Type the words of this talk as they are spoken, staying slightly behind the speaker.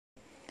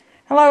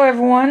Hello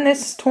everyone,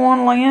 this is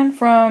Twan Lynn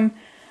from,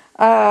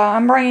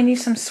 I'm bringing you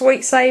some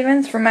sweet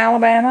savings from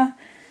Alabama,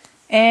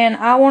 and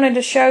I wanted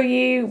to show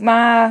you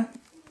my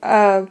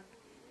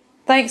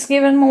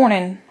Thanksgiving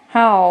morning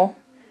haul.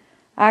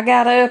 I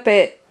got up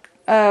at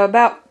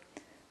about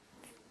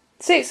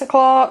 6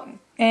 o'clock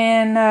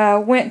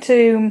and went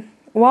to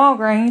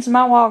Walgreens.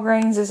 My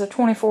Walgreens is a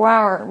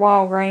 24-hour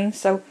Walgreens,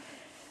 so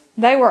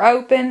they were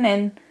open,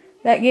 and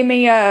that gave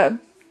me time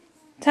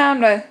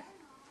to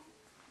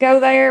go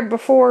there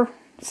before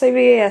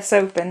CVS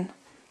opened.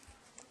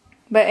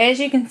 But as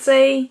you can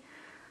see,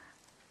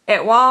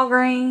 at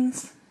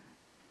Walgreens,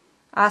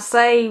 I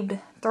saved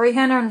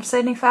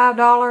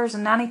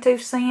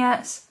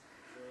 $375.92,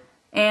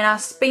 and I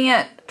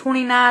spent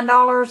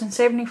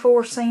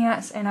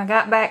 $29.74, and I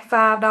got back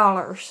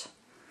 $5.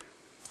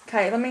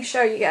 Okay, let me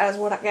show you guys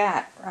what I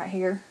got right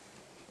here.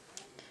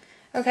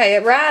 Okay,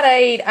 at Rite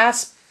Aid, I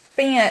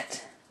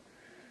spent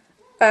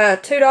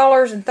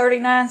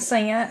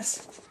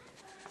 $2.39.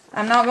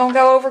 I'm not going to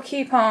go over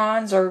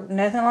coupons or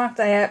nothing like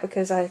that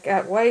because I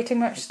got way too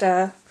much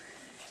stuff.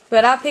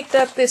 But I picked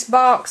up this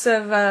box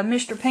of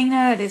Mr.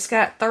 Peanut. It's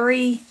got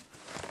three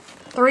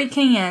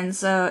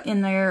cans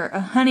in there. A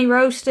honey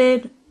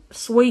roasted,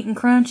 sweet and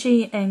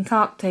crunchy, and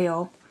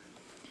cocktail.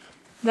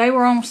 They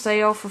were on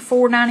sale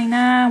for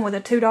 $4.99 with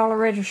a $2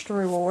 register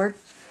reward.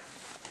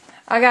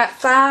 I got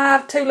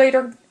 5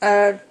 2-liter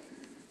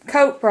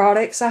Coke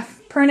products. I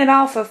printed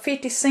off a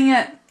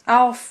 50-cent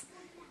off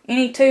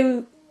any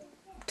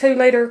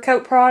 2-liter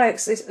Coke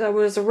products. It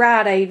was a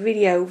Rite Aid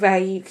video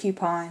value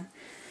coupon.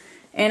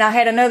 And I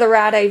had another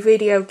Rite Aid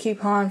video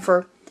coupon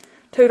for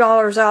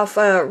 $2 off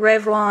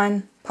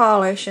Revlon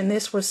polish, and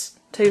this was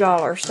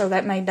 $2, so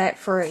that made that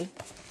free.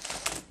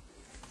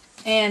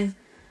 And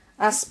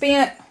I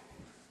spent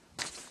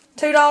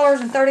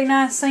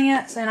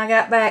 $2.39, and I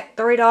got back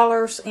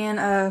 $3 in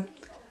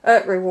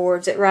Up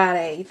rewards at Rite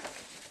Aid.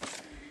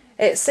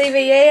 At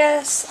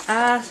CVS,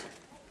 I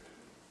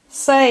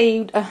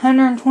saved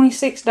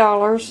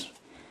 $126.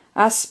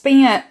 I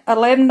spent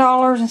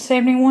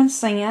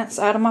 $11.71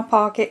 out of my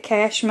pocket,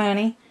 cash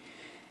money,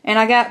 and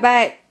I got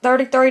back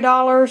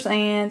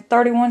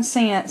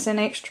 $33.31 in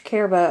extra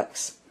care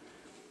bucks.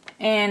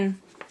 And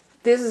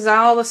this is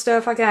all the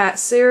stuff I got: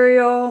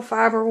 cereal,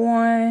 Fiber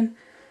One,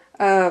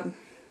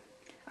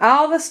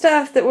 all the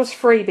stuff that was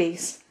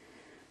freebies.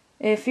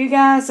 If you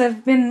guys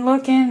have been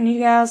looking,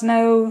 you guys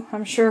know,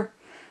 I'm sure,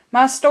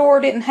 my store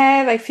didn't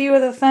have a few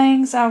of the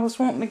things I was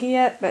wanting to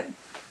get,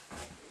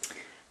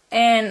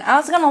 and I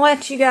was going to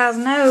let you guys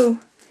know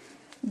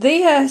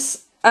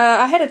this,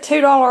 I had a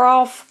 $2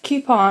 off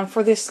coupon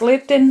for this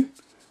Lipton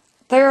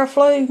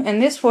Theraflu,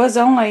 and this was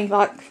only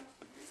like,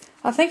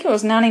 I think it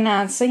was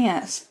 99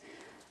 cents.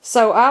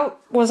 So I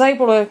was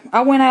able to,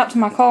 I went out to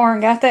my car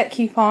and got that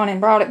coupon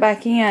and brought it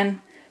back in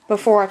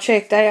before I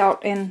checked out,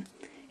 and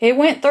it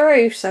went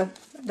through, so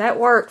that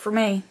worked for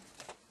me.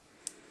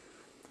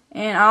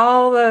 And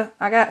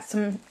I got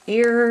some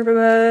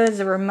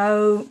earbuds, a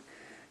remote.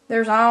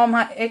 There's all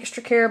my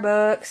extra care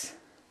bucks.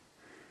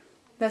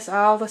 That's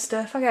all the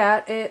stuff I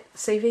got at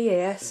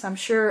CVS. I'm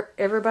sure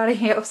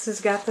everybody else has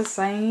got the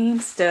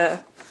same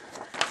stuff,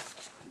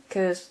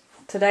 because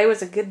today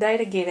was a good day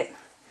to get it.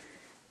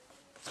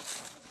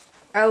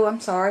 Oh, I'm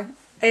sorry.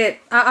 I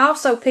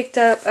also picked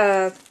up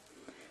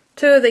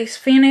 2 of these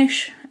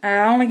Finish.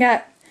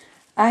 I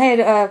had,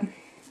 let's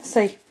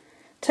see,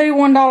 2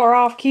 $1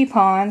 off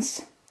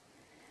coupons,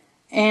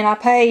 and I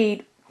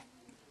paid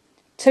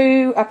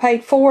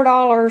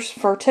 $4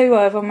 for 2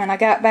 of them, and I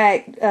got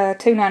back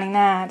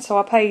 $2.99. So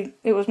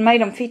it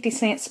made them 50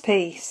 cents a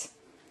piece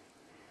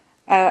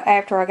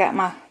after I got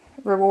my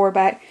reward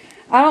back.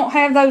 I don't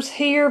have those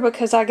here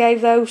because I gave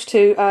those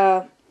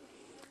to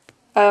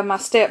my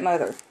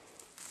stepmother.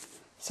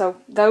 So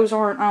those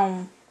aren't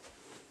on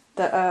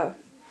the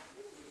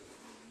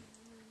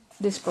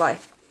display.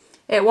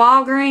 At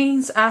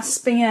Walgreens, I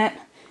spent,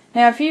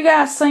 now if you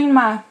guys seen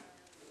my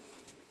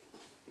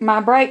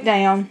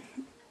breakdown,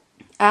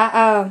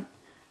 I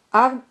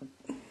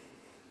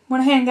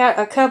went ahead and got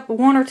a couple,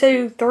 1 or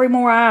 2, 3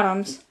 more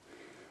items,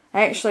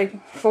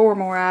 actually 4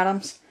 more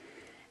items,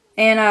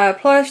 and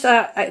plus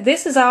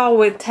this is all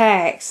with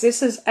tax.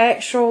 This is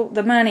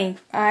the money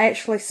I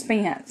actually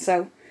spent.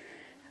 So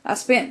I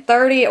spent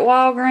 $30 at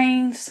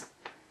Walgreens,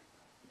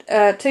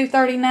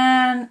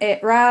 $2.39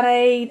 at Rite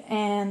Aid,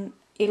 and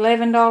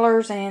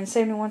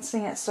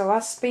 $11.71. So I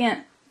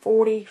spent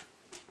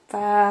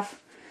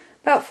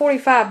about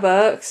 45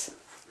 bucks.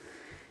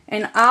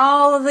 And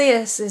all of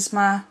this is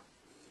my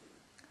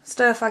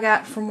stuff I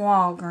got from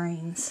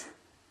Walgreens.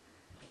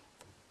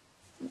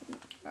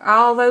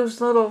 All those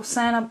little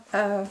Santa,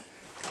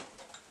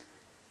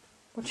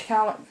 what you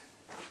call it?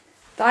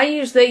 I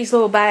use these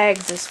little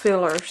bags as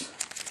fillers.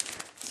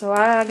 So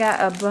I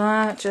got a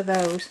bunch of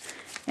those.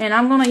 And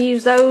I'm going to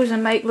use those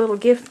and make little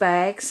gift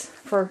bags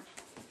for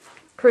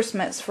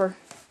Christmas for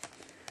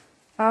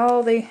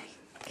all the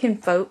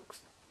kinfolks.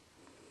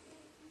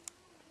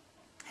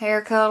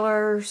 Hair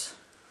colors.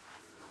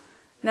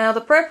 Now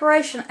the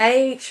Preparation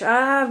H,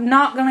 I'm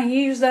not going to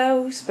use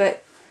those,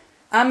 but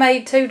I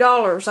made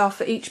 $2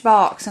 off of each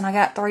box, and I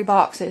got 3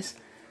 boxes.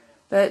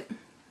 But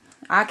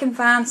I can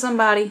find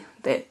somebody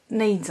that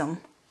needs them.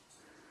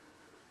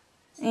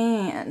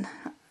 And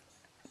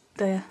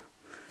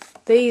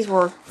these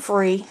were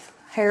free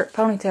hair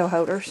ponytail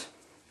holders.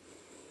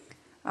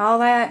 All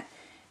that.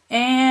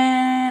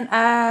 And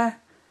I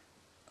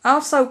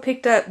also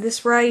picked up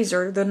this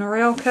razor, the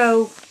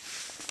Norelco,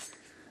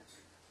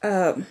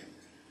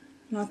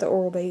 not the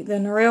Oral-B, the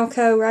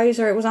Norelco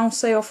razor. It was on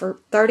sale for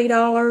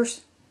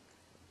 $30.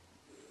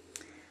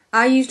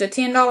 I used a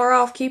 $10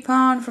 off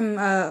coupon from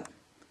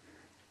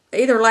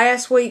either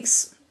last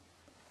week's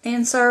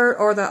insert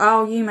or the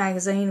All You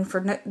magazine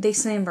for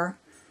December.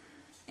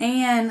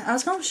 And I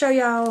was going to show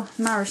y'all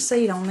my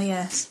receipt on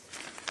this.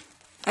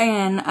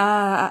 And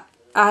I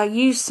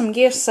used some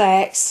gift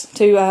sacks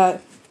to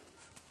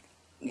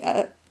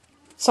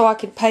so I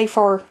could pay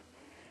for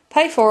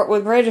it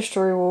with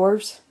Registry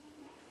Rewards.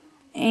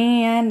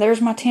 And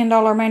there's my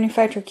 $10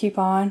 manufacturer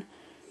coupon.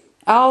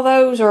 All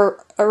those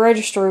are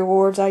Registry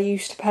Rewards I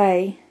used to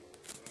pay.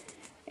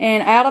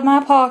 And out of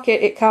my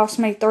pocket, it cost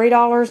me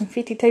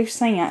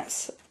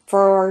 $3.52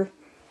 for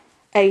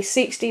a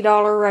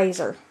 $60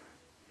 razor.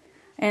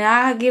 And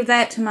I give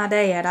that to my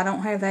dad. I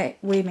don't have that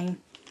with me.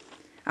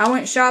 I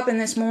went shopping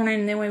this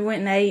morning, and then we went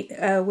and ate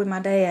with my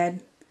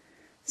dad.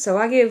 So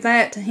I give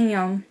that to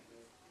him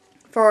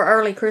for an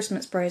early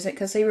Christmas present,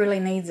 because he really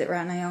needs it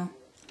right now.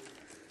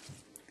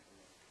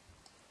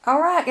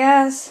 Alright,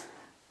 guys.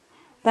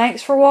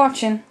 Thanks for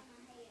watching.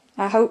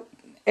 I hope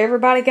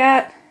everybody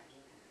got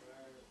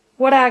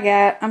what I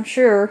got, I'm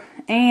sure.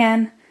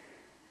 And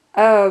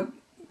I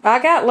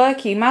got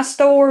lucky. My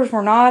stores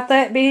were not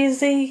that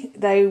busy.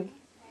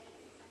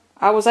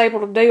 I was able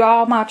to do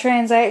all my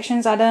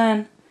transactions. I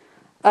done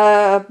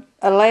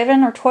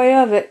 11 or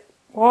 12 at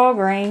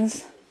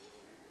Walgreens.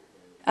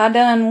 I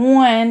done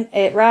 1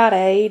 at Rite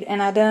Aid,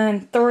 and I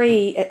done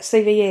 3 at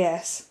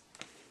CVS.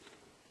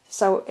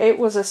 So it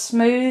was a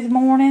smooth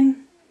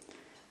morning.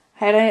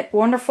 Had a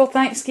wonderful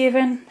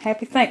Thanksgiving.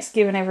 Happy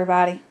Thanksgiving,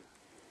 everybody.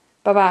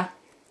 Bye-bye.